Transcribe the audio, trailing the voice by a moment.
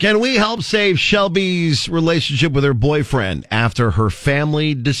Can we help save Shelby's relationship with her boyfriend after her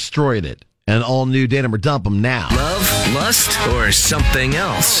family destroyed it? An all-new Date 'Em or Dump 'Em now. Love, lust, or something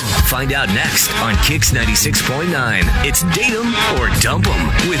else? Find out next on Kix 96.9. It's Date 'Em or Dump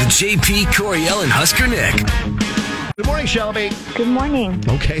 'Em with JP, Coriel, and Husker Nick. Good morning, Shelby. Good morning.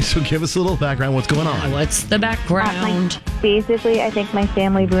 Okay, so give us a little background. What's going on? What's the background? Basically, I think my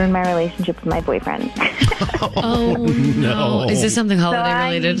family ruined my relationship with my boyfriend. Oh, no. Is this something holiday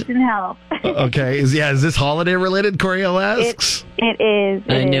related? So I need some help. Okay. Is this holiday related, Coriel asks? It is.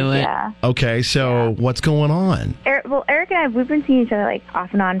 I knew it. Yeah. Okay, so what's going on? Eric and I, we've been seeing each other like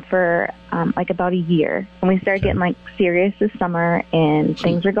off and on for like about a year. And we started getting like serious this summer, and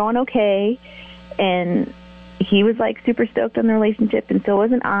things were going okay. And he was like super stoked on the relationship, and so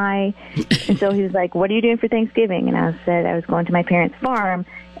wasn't I. And so he was like, "What are you doing for Thanksgiving?" And I said I was going to my parents' farm.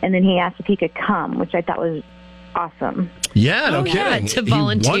 And then he asked if he could come, which I thought was awesome. Yeah, no kidding. To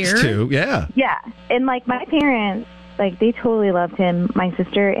volunteer. He wants to, yeah. Yeah, and like my parents, like they totally loved him. My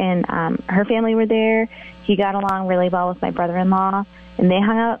sister and her family were there. He got along really well with my brother-in-law, and they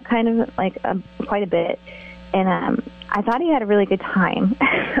hung out kind of like quite a bit. And I thought he had a really good time.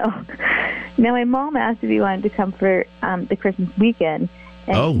 So now my mom asked if he wanted to come for the Christmas weekend.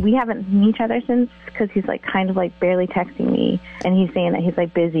 And we haven't seen each other since, because he's like kind of like barely texting me, and he's saying that he's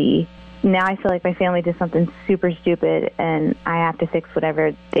like busy. Now I feel like my family did something super stupid, and I have to fix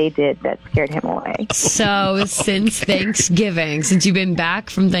whatever they did that scared him away. So since Thanksgiving, since you've been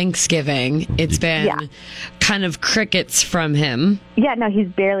back from Thanksgiving, it's been kind of crickets from him. Yeah, no, he's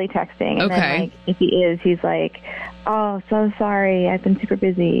barely texting. And then, like, if he is, he's like, "Oh, so sorry, I've been super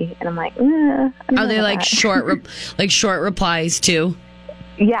busy." And I'm like, are they like short replies too?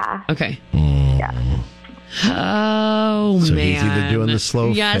 Yeah. Okay. Yeah. Oh, so man. He's either doing the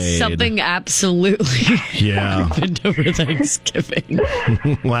slow fade. Something absolutely happened over Thanksgiving.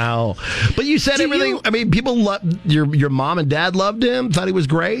 Wow. But you said everything. I mean, people loved your mom and dad loved him, thought he was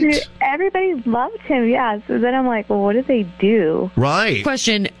great. Everybody loved him, yeah. So then I'm like, well, what did they do? Right.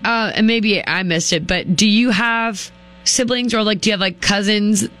 Question, and maybe I missed it, but do you have siblings, or like do you have like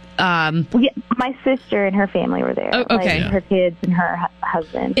cousins? Yeah, my sister and her family were there. Oh, okay. Like her kids and her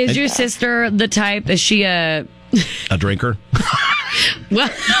husband. Is your sister the type? Is she a drinker? Well,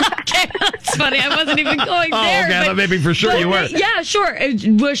 okay, that's funny. I wasn't even going there. Okay, but maybe for sure you were. Yeah, sure.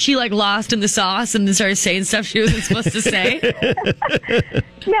 Was she like lost in the sauce and then started saying stuff she wasn't supposed to say?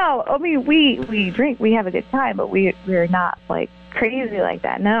 No, I mean we drink, we have a good time, but we're not like crazy like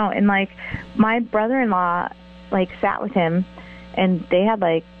that. No, and like my brother-in-law like sat with him. And they had,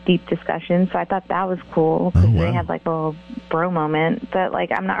 like, deep discussions, so I thought that was cool, because they had, like, a little bro moment. But, like,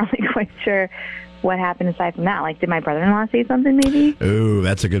 I'm not really quite sure what happened aside from that. Like, did my brother-in-law say something, maybe? Ooh,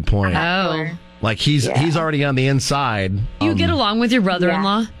 that's a good point. Oh. Like, he's already on the inside. You get along with your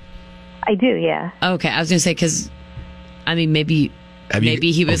brother-in-law? Yeah. I do, yeah. Okay, I was going to say, because, I mean, maybe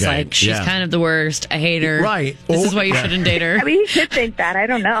he was like, she's kind of the worst. I hate her. Right. This is why you shouldn't date her. I mean, he could think that. I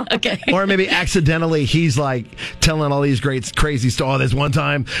don't know. Okay. Or maybe accidentally he's like telling all these great, crazy stories. Oh, there's one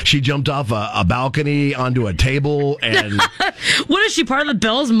time she jumped off a balcony onto a table and... What is she, part of the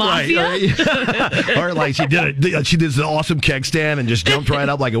Bills Mafia? Right. Or like she did this awesome keg stand and just jumped right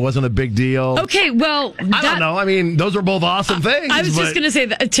up like it wasn't a big deal. Okay, well... I don't know. I mean, those are both awesome things. I was just going to say,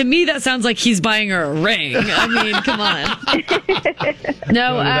 that to me, that sounds like he's buying her a ring. I mean, come on.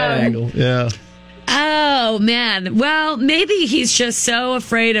 No, yeah. Oh, man. Well, maybe he's just so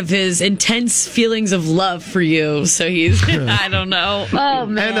afraid of his intense feelings of love for you. So he's, I don't know. Oh,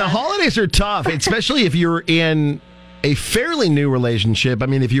 man. And the holidays are tough, especially if you're in a fairly new relationship. I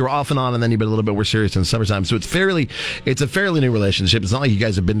mean, if you were off and on and then you've been a little bit more serious in the summertime. So it's a fairly new relationship. It's not like you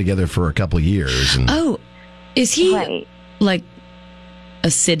guys have been together for a couple of years. And... Oh, is he like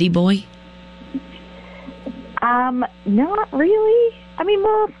a city boy? Not really. I mean,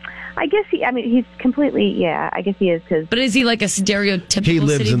 well, I guess he's completely, I guess he is. But is he like a stereotypical he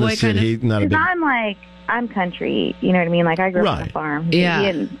lives city in boy the city, kind of? Because I'm country, you know what I mean? Like, I grew up on a farm. Yeah. He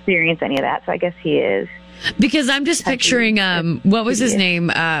didn't experience any of that, so I guess he is. Because I'm just picturing, what was his name?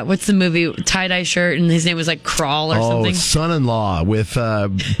 What's the movie? Tie-dye shirt, and his name was like Crawl or something. Oh, Son-in-Law with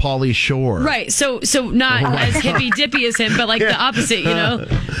Pauly Shore. Right, so not as hippy-dippy as him, but like the opposite, you know?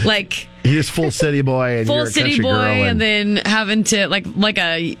 Like... He's full city boy and you're a country girl. And then having to, like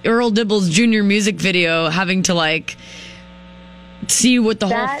a Earl Dibbles Jr. music video, having to, like, see what the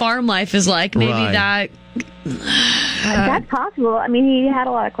whole farm life is like. Maybe that... That's possible. I mean, he had a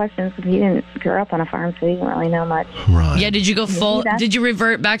lot of questions because he didn't grow up on a farm, so he didn't really know much. Right. Yeah, did you go full... Did you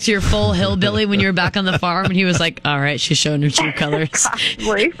revert back to your full hillbilly when you were back on the farm? And he was like, all right, she's showing her true colors.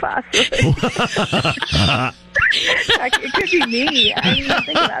 Possibly. It could be me. I didn't even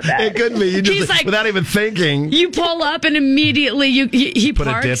think about that. It could be. You just, He's like, without even thinking. You pull up and immediately he Put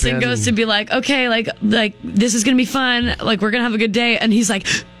a parks dip and in. goes to be like, okay, like this is gonna be fun. Like we're gonna have a good day. And he's like,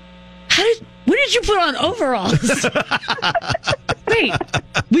 when did you put on overalls? Wait,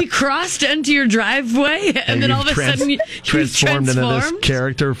 we crossed into your driveway, and then all of a sudden you transformed into this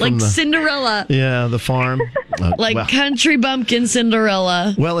character from like Cinderella. Yeah, the farm. Like country bumpkin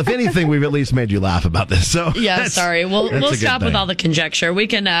Cinderella. Well, if anything, we've at least made you laugh about this. So yeah, sorry. We'll stop with all the conjecture. We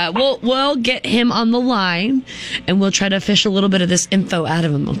can we'll get him on the line, and we'll try to fish a little bit of this info out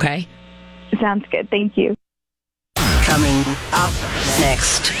of him. Okay. Sounds good. Thank you. Coming up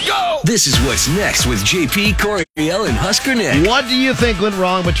next. Go! This is What's Next with JP, Coriel, and Husker Nick. What do you think went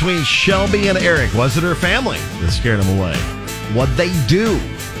wrong between Shelby and Eric? Was it her family that scared him away? What'd they do?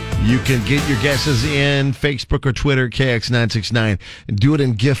 You can get your guesses in Facebook or Twitter, KX969, and do it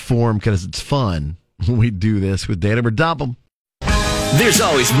in GIF form because it's fun. We do this with Datum or Dump 'em. There's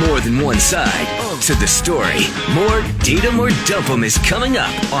always more than one side to the story. More Datum or Dump 'em is coming up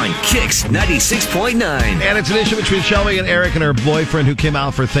on Kix 96.9. And it's an issue between Shelby and Eric and her boyfriend who came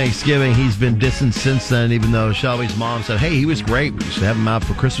out for Thanksgiving. He's been distant since then, even though Shelby's mom said, hey, he was great. We should have him out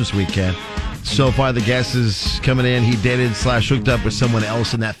for Christmas weekend. So far, the guess is coming in. He dated/hooked up with someone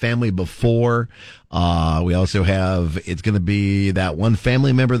else in that family before. We also have, it's going to be that one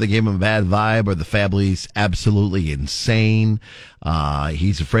family member that gave him a bad vibe, or the family's absolutely insane.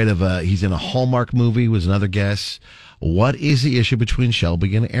 He's afraid of he's in a Hallmark movie was another guess. What is the issue between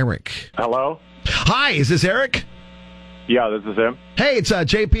Shelby and Eric? Hello? Hi, is this Eric? Yeah, this is him. Hey, it's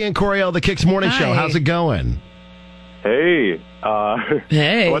JP and Coriel, the Kicks Morning Show. How's it going? Hey.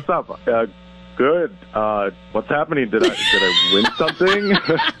 Hey. What's up? Good. What's happening? Did I win something?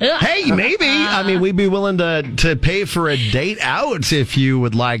 Hey, maybe. I mean, we'd be willing to pay for a date out if you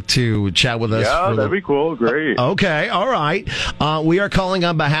would like to chat with us. Yeah, that'd be cool. Great. Okay, all right. We are calling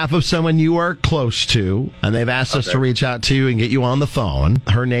on behalf of someone you are close to, and they've asked us to reach out to you and get you on the phone.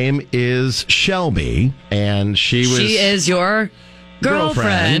 Her name is Shelby, and she is your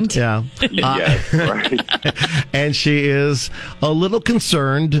girlfriend. Yeah. Yes, right. And she is a little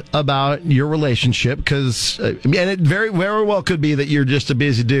concerned about your relationship because, and it very, very well could be that you're just a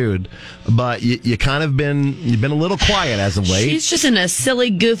busy dude, but you kind of you've been a little quiet as of late. She's just in a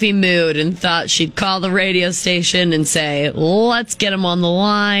silly, goofy mood and thought she'd call the radio station and say, let's get him on the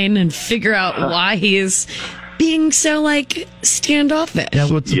line and figure out why he's being so, like, standoffish. Yeah,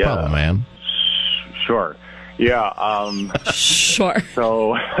 what's the problem, man? Sure. Yeah. Sure.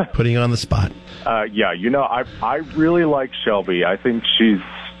 So, putting you on the spot. Yeah. I really like Shelby. I think she's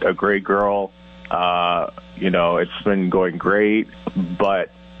a great girl. It's been going great,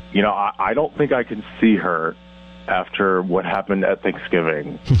 but I don't think I can see her after what happened at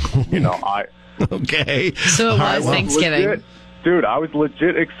Thanksgiving. Okay. So it was Thanksgiving. Dude, I was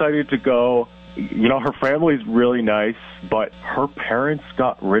legit excited to go. Her family's really nice, but her parents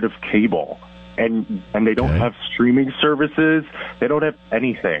got rid of cable. And they don't have streaming services. They don't have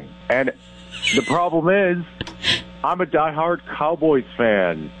anything. And the problem is, I'm a diehard Cowboys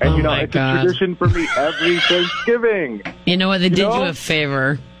fan. And, it's a tradition for me every Thanksgiving. You know what? They did you a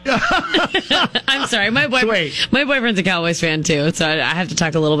favor. I'm sorry. My boyfriend's a Cowboys fan, too, so I have to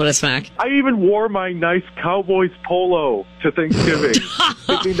talk a little bit of smack. I even wore my nice Cowboys polo to Thanksgiving,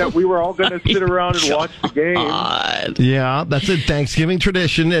 thinking that we were all going to sit around and watch the game. God. Yeah, that's a Thanksgiving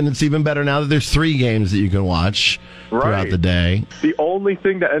tradition, and it's even better now that there's 3 games that you can watch throughout the day. The only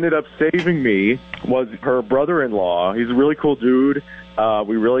thing that ended up saving me was her brother-in-law. He's a really cool dude.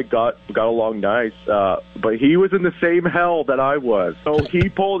 We really got along nice, but he was in the same hell that I was. So he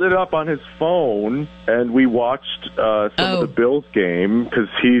pulled it up on his phone, and we watched some of the Bills game because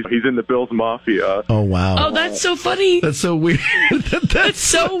he's in the Bills Mafia. Oh, wow. Oh, that's so funny. That's so weird. That's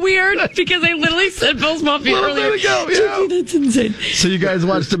so weird because I literally said Bills Mafia earlier. Yeah. That's insane. So you guys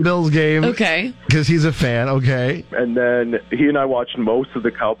watched the Bills game. Okay. Because he's a fan. Okay. And then he and I watched most of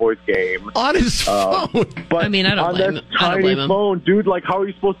the Cowboys game. On his phone. But I mean, I don't blame him. On that tiny phone, dude, like, how are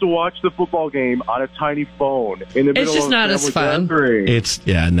you supposed to watch the football game on a tiny phone in the middle of It's just not as fun. Gathering? It's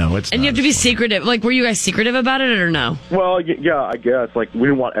not. And you have to be secretive. Like, were you guys secretive about it or no? Well, yeah, I guess. Like, we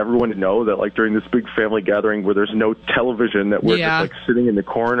didn't want everyone to know that, like, during this big family gathering where there's no television, that we're just, like, sitting in the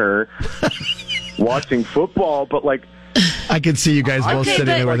corner watching football. But, like, I could see you guys both sitting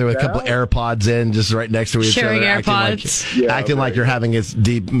there with a couple AirPods in, just right next to each Sharing other. AirPods. Acting like you're having this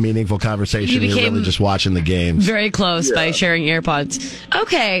deep, meaningful conversation. You're really just watching the games. Very close by sharing AirPods.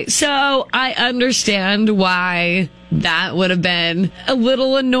 Okay, so I understand why that would have been a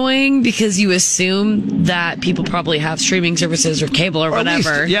little annoying because you assume that people probably have streaming services or cable or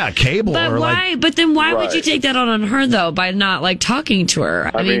whatever. Cable. But or why? But then why would you Right. take that on her though by not like talking to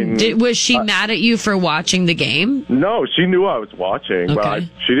her? I mean, was she mad at you for watching the game? No, she knew I was watching, but Okay.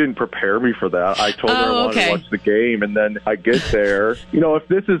 she didn't prepare me for that. I told her I wanted okay. to watch the game, and then I get there. If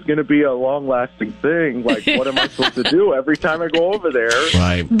this is going to be a long-lasting thing, like, what am I supposed to do every time I go over there?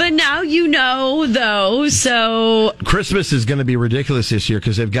 Right. But now you know, though, so Christmas is going to be ridiculous this year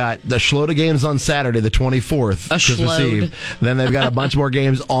because they've got the Schloda games on Saturday, the 24th, Christmas Schlode. Eve. Then they've got a bunch more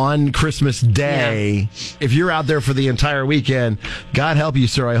games on Christmas Day. If you're out there for the entire weekend, God help you,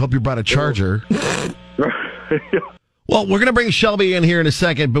 sir. I hope you brought a charger. Well, we're going to bring Shelby in here in a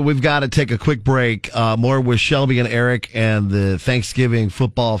second, but we've got to take a quick break. More with Shelby and Eric and the Thanksgiving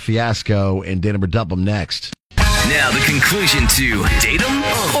football fiasco and Datum or Dump 'em next. Now the conclusion to Date 'em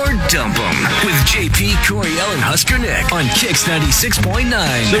or Dump 'em with JP, Coriel, and Husker Nick on Kix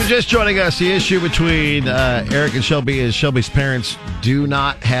 96.9. So just joining us, the issue between Eric and Shelby is Shelby's parents do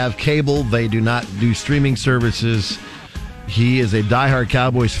not have cable. They do not do streaming services. He is a diehard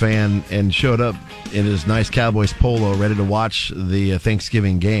Cowboys fan and showed up in his nice Cowboys polo ready to watch the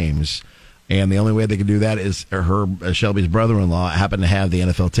Thanksgiving games. And the only way they could do that is Shelby's brother-in-law happened to have the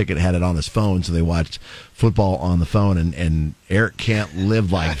NFL ticket, had it on his phone, so they watched football on the phone. And Eric can't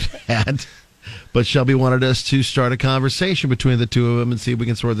live like that. But Shelby wanted us to start a conversation between the two of them and see if we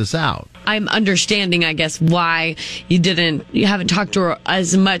can sort this out. I'm understanding, I guess, why you haven't talked to her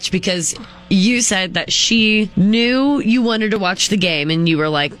as much because you said that she knew you wanted to watch the game and you were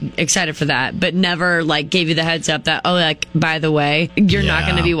like excited for that, but never like gave you the heads up that, oh, like, by the way, you're not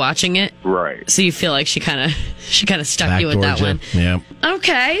going to be watching it. Right. So you feel like she kind of stuck you with that one. Yeah.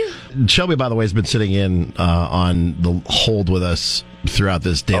 Okay. Shelby, by the way, has been sitting in on the hold with us throughout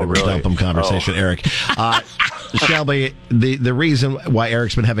this Data really? Dump 'em conversation, Eric. Shelby, the reason why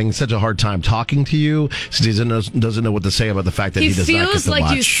Eric's been having such a hard time talking to you is he doesn't know what to say about the fact that he does not get feels to like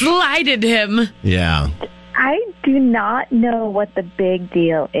watch. you slighted him. Yeah. I do not know what the big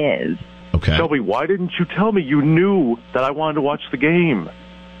deal is. Okay. Shelby, why didn't you tell me you knew that I wanted to watch the game?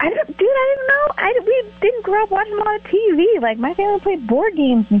 I didn't know. We didn't grow up watching a lot of TV. Like, my family played board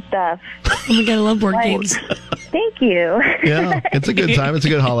games and stuff. Oh my God, I love board games. Thank you. Yeah, it's a good time. It's a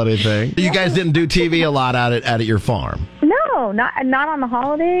good holiday thing. You guys didn't do TV a lot out at your farm. No, not on the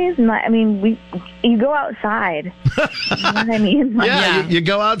holidays. You go outside. You know what I mean? Like, Yeah, you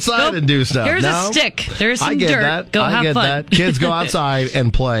go outside and do stuff. Here's No? a stick. There's I some get dirt. that. Go I have get fun. that. Kids go outside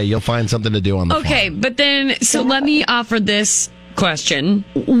and play. You'll find something to do on the Okay, farm. but then, so let me offer this question.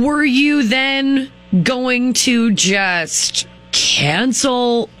 Were you then going to just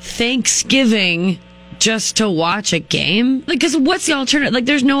cancel Thanksgiving just to watch a game? Because what's the alternative? Like,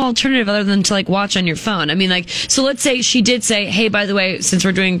 there's no alternative other than to, like, watch on your phone. I mean, like, so let's say she did say, hey, by the way, since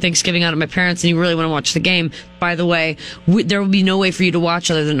we're doing Thanksgiving out at my parents and you really want to watch the game, by the way, there will be no way for you to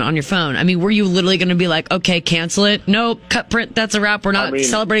watch other than on your phone. I mean, were you literally going to be like, okay, cancel it? Nope, cut print, that's a wrap. We're not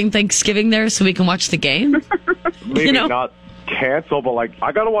celebrating Thanksgiving there so we can watch the game? Maybe not cancel, but like,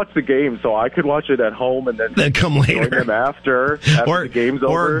 I gotta watch the game, so I could watch it at home and then come join later them after the game's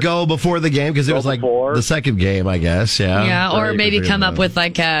over. Or go before the game because it was like the second game, I guess. Yeah. Yeah, or maybe come up with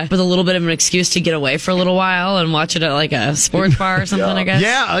like with a little bit of an excuse to get away for a little while and watch it at like a sports bar or something. I guess.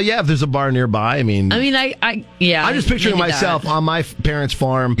 Yeah, if there's a bar nearby. I mean, I'm just picturing myself on my parents'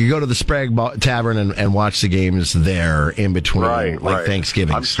 farm. You go to the Sprague Tavern and watch the games there in between,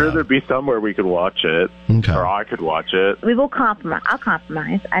 Thanksgiving. I'm sure there'd be somewhere we could watch it, or I could watch it. We will compromise. I'll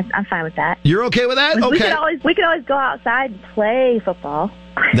compromise. I'm fine with that. You're okay with that? We Okay. we could always go outside and play football.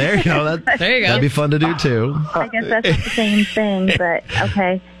 There you go. There you go. That'd be fun to do too. I guess that's not the same thing, but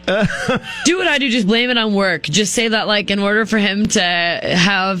okay. Do what I do, just blame it on work. Just say that, like, in order for him to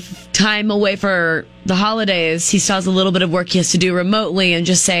have time away for the holidays, he still has a little bit of work he has to do remotely, and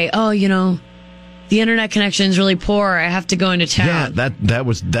just say, oh, the internet connection is really poor. I have to go into town. Yeah,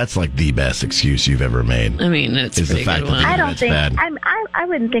 that's like the best excuse you've ever made. I mean, it's a pretty good one. I don't think bad. I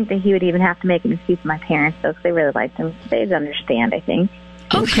wouldn't think that he would even have to make an excuse for my parents, though, because they really liked him. They'd understand, I think.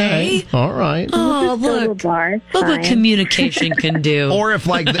 Okay. All right. Oh, look what communication can do. Or if,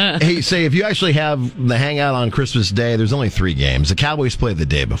 like, if you actually have the hangout on Christmas Day, there's only 3 games. The Cowboys play the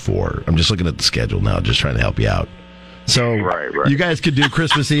day before. I'm just looking at the schedule now, just trying to help you out. So you guys could do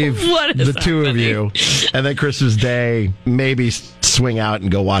Christmas Eve, the two of you, and then Christmas Day, maybe swing out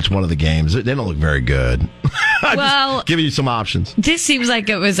and go watch one of the games. They don't look very good. Well, just giving you some options. This seems like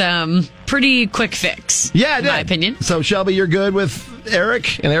it was pretty quick fix. Yeah, in my opinion. So Shelby, you're good with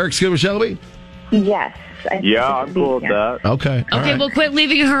Eric, and Eric's good with Shelby? Yes. Yeah, I'm cool with that. Okay. all Okay, right. well, quit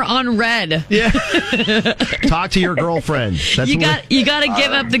leaving her on red. Yeah. Talk to your girlfriend. That's You what got to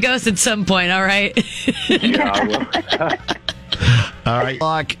give up the ghost at some point. All right. Yeah, I will. all right. Good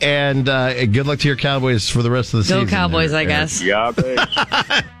luck, and good luck to your Cowboys for the rest of the season. Go Cowboys, there, I Eric. guess. Yeah, babe.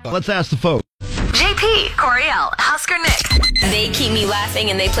 Let's ask the folks. JP, Coriel, Husker Nick. They keep me laughing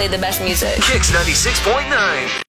and they play the best music. Kicks 96.9.